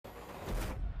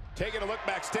Taking a look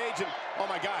backstage, and oh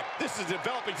my God, this is a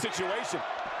developing situation.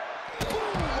 Boom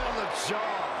on the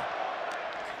jaw.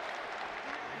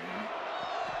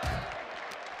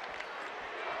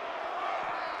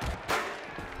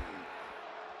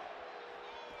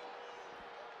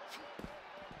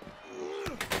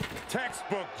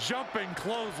 Textbook jumping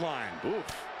clothesline. Oof.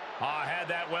 Oh, I had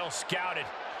that well scouted.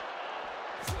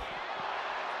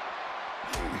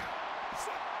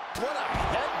 What a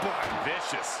headbutt.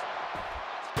 Vicious.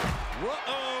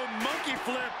 Whoa, monkey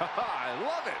flip. I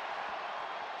love it.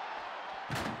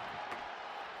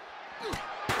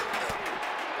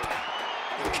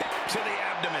 Kick to the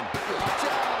abdomen. Watch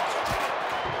out.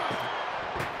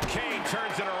 Kane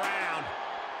turns it around.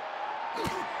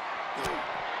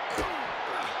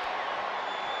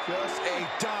 Just a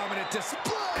dominant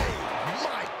display.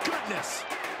 My goodness.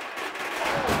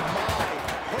 Oh, my.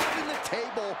 Holding the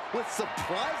table with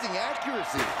surprising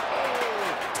accuracy.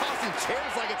 Oh, tossing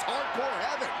chairs like it's hardcore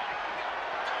heaven.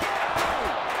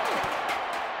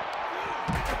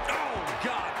 Oh,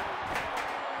 God.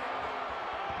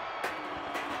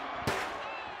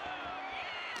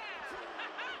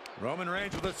 Roman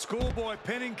Reigns with a schoolboy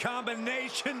pinning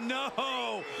combination. No.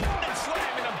 And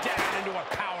slamming him down into a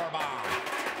powerbomb.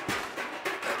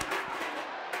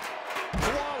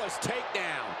 Flawless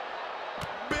takedown.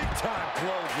 Big time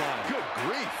clothesline. Good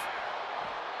grief.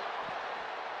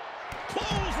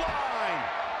 Clothesline.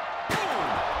 Boom.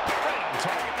 Right on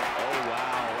target. Oh,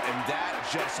 wow. And that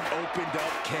just opened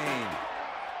up Kane.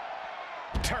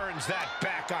 Turns that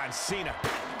back on Cena.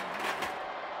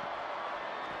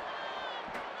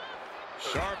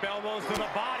 Sharp elbows to the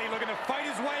body, looking to fight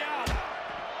his way out.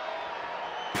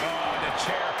 Oh, the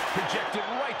chair projected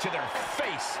right to their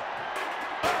face.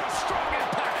 Oh, strong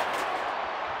impact.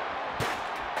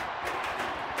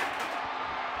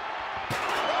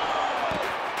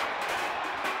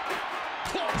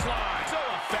 Clothesline. So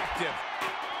effective.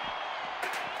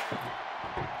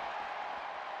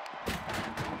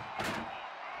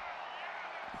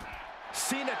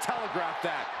 Cena telegraphed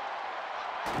that.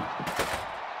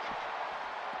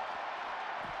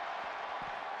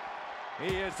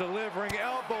 He is delivering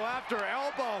elbow after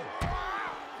elbow.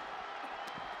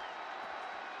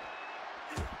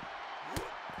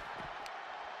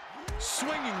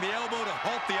 Swinging the elbow to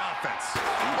halt the offense.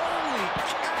 Holy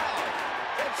cow.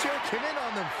 That chair came in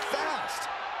on them fast.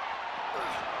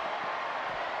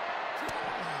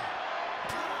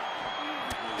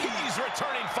 He's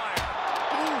returning fire.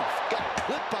 Oof, got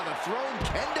clipped by the thrown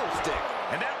kendo stick.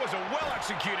 And that was a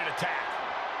well-executed attack.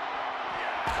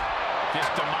 This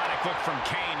demonic look from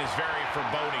Kane is very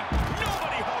foreboding.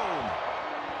 Nobody home.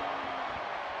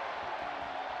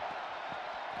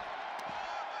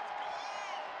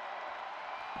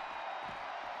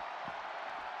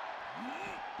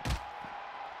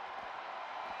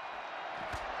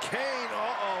 Kane,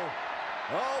 uh-oh.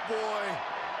 Oh, boy.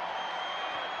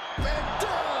 And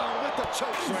down with the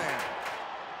chokeslam.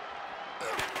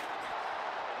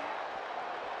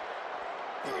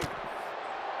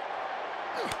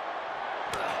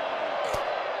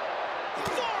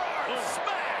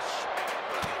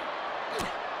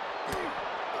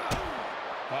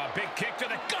 Big kick to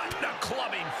the gut and a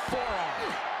clubbing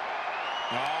forearm.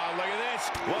 Oh, look at this.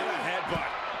 What a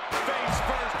headbutt. Face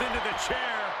first into the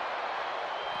chair.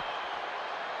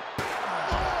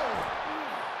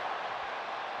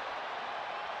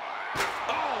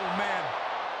 Oh, man.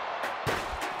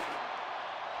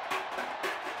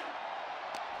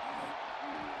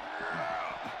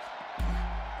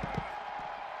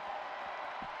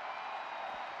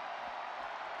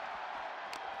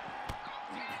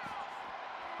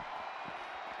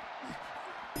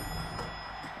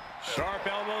 Sharp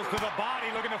elbows to the body,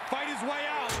 looking to fight his way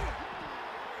out.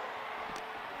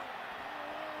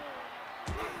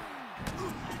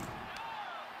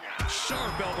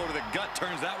 Sharp elbow to the gut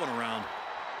turns that one around.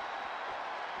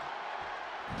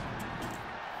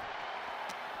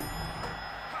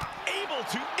 Able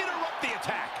to interrupt the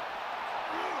attack.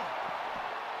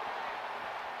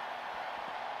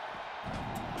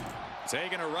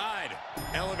 Taking a ride.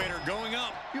 Elevator going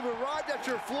up. You've arrived at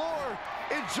your floor.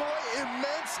 Enjoy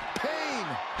immense pain.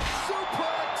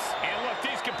 Suplex. And look,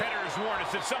 these competitors warned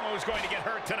us that someone was going to get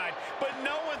hurt tonight, but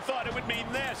no one thought it would mean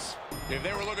this. If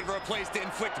they were looking for a place to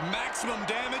inflict maximum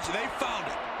damage, they found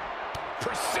it.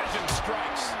 Precision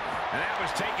strikes. And that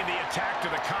was taking the attack to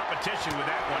the competition with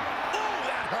that one. Ooh,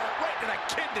 that hurt right to the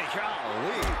kidney.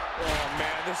 Golly. Oh,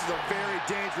 man, this is a very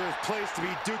dangerous place to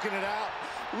be duking it out.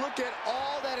 Look at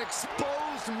all that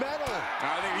exposed metal.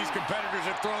 I think these competitors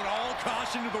have thrown all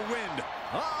caution to the wind.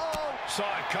 Uh-oh. Saw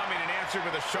it coming and answered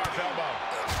with a sharp elbow.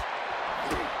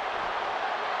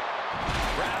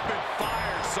 Rapid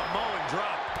fire Samoan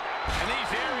drop. And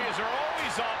these areas are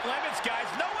always off limits, guys.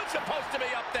 No one's supposed to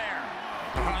be up there.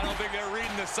 I don't think they're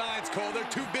reading the signs, Cole. They're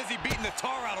too busy beating the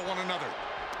tar out of one another.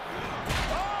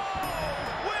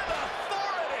 Oh, with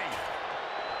authority.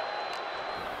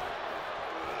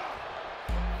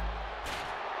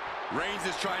 Reigns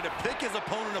is trying to pick his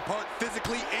opponent apart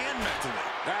physically and mentally.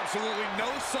 Absolutely no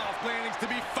soft landings to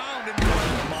be found in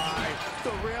Oh my,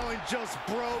 the railing just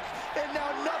broke, and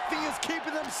now nothing is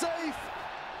keeping them safe.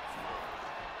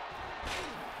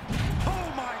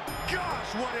 Oh my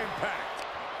gosh, what impact!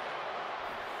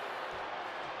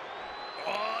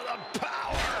 Oh, the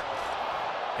power.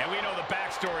 And we know the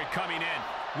backstory coming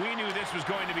in. We knew this was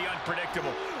going to be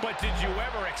unpredictable, but did you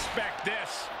ever expect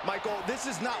this? Michael, this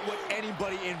is not what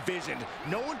anybody envisioned.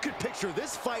 No one could picture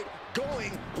this fight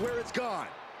going where it's gone.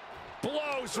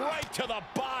 Blows right to the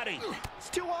body. It's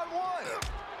 2-on-1.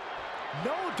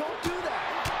 No, don't do that.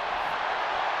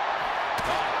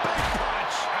 Big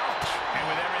punch. Ouch. And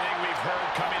with everything we've heard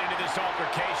coming into this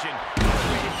altercation,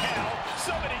 holy hell,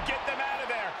 somebody get them out of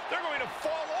there. They're going to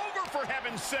fall over for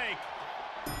heaven's sake.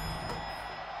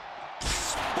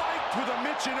 Spiked with a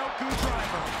Michinoku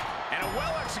driver. And a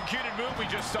well-executed move we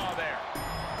just saw there.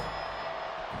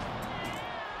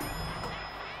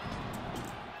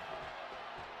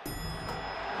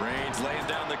 Reigns laying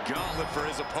down the gauntlet for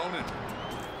his opponent.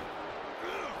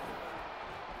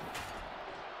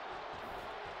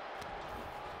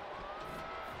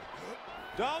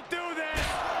 Don't do this!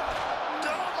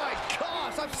 Oh my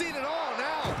gosh, I've seen it all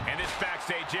now. And this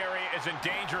backstage area is in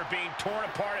danger of being torn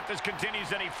apart if this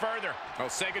continues any further. I'll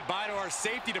say goodbye to our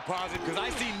safety deposit because I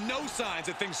see no signs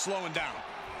of things slowing down.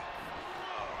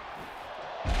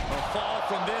 A fall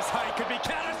from this height could be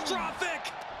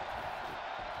catastrophic!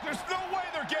 There's no way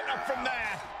they're getting up from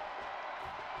that.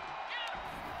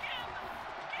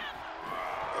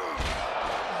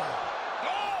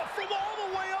 Oh, from all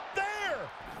the way up there.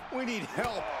 We need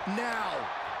help now.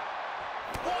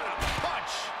 What a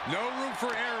punch. No room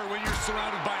for error when you're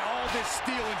surrounded by all this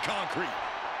steel and concrete.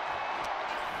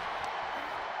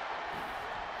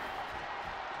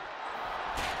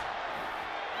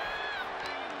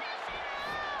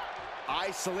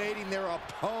 Isolating their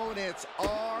opponent's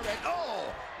arm and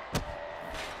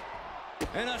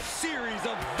And a series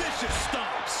of vicious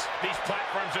stomps. These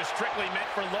platforms are strictly meant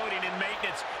for loading and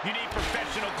maintenance. You need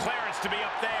professional clearance to be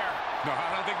up there. No,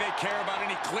 I don't think they care about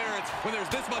any clearance. When there's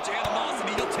this much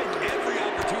animosity, you'll take every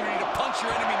opportunity to punch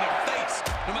your enemy in the face,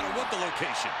 no matter what the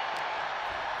location.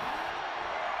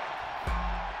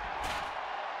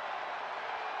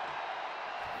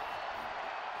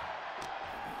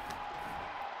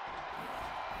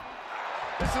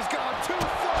 This has gone too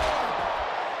far.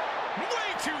 Way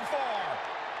too far.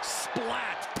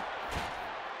 Splat.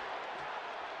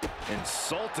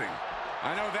 Insulting.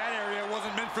 I know that area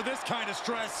wasn't meant for this kind of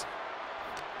stress.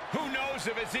 Who knows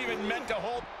if it's even meant to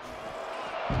hold.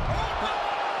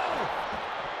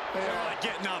 They're not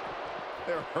getting up.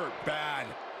 They're hurt bad.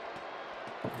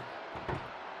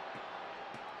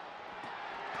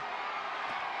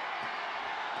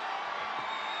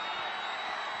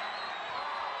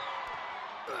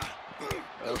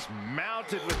 Just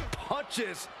mounted with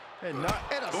punches and a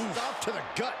stop to the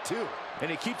gut too.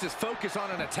 And he keeps his focus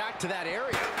on an attack to that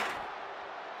area.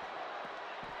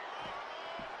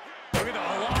 Look at the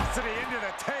velocity into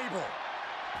the table.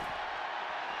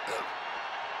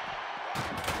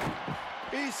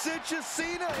 He cinches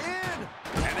Cena in.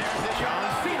 And there's the John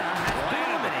Cena has been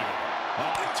eliminated.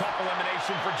 Oh, a tough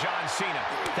elimination for John Cena.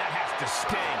 That has to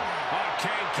sting. Oh,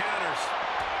 Kane counters.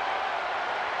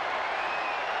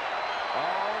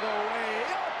 All the way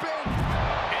up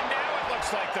And now it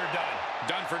looks like they're done.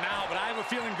 Done for now, but I have a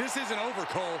feeling this isn't over,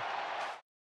 Cole.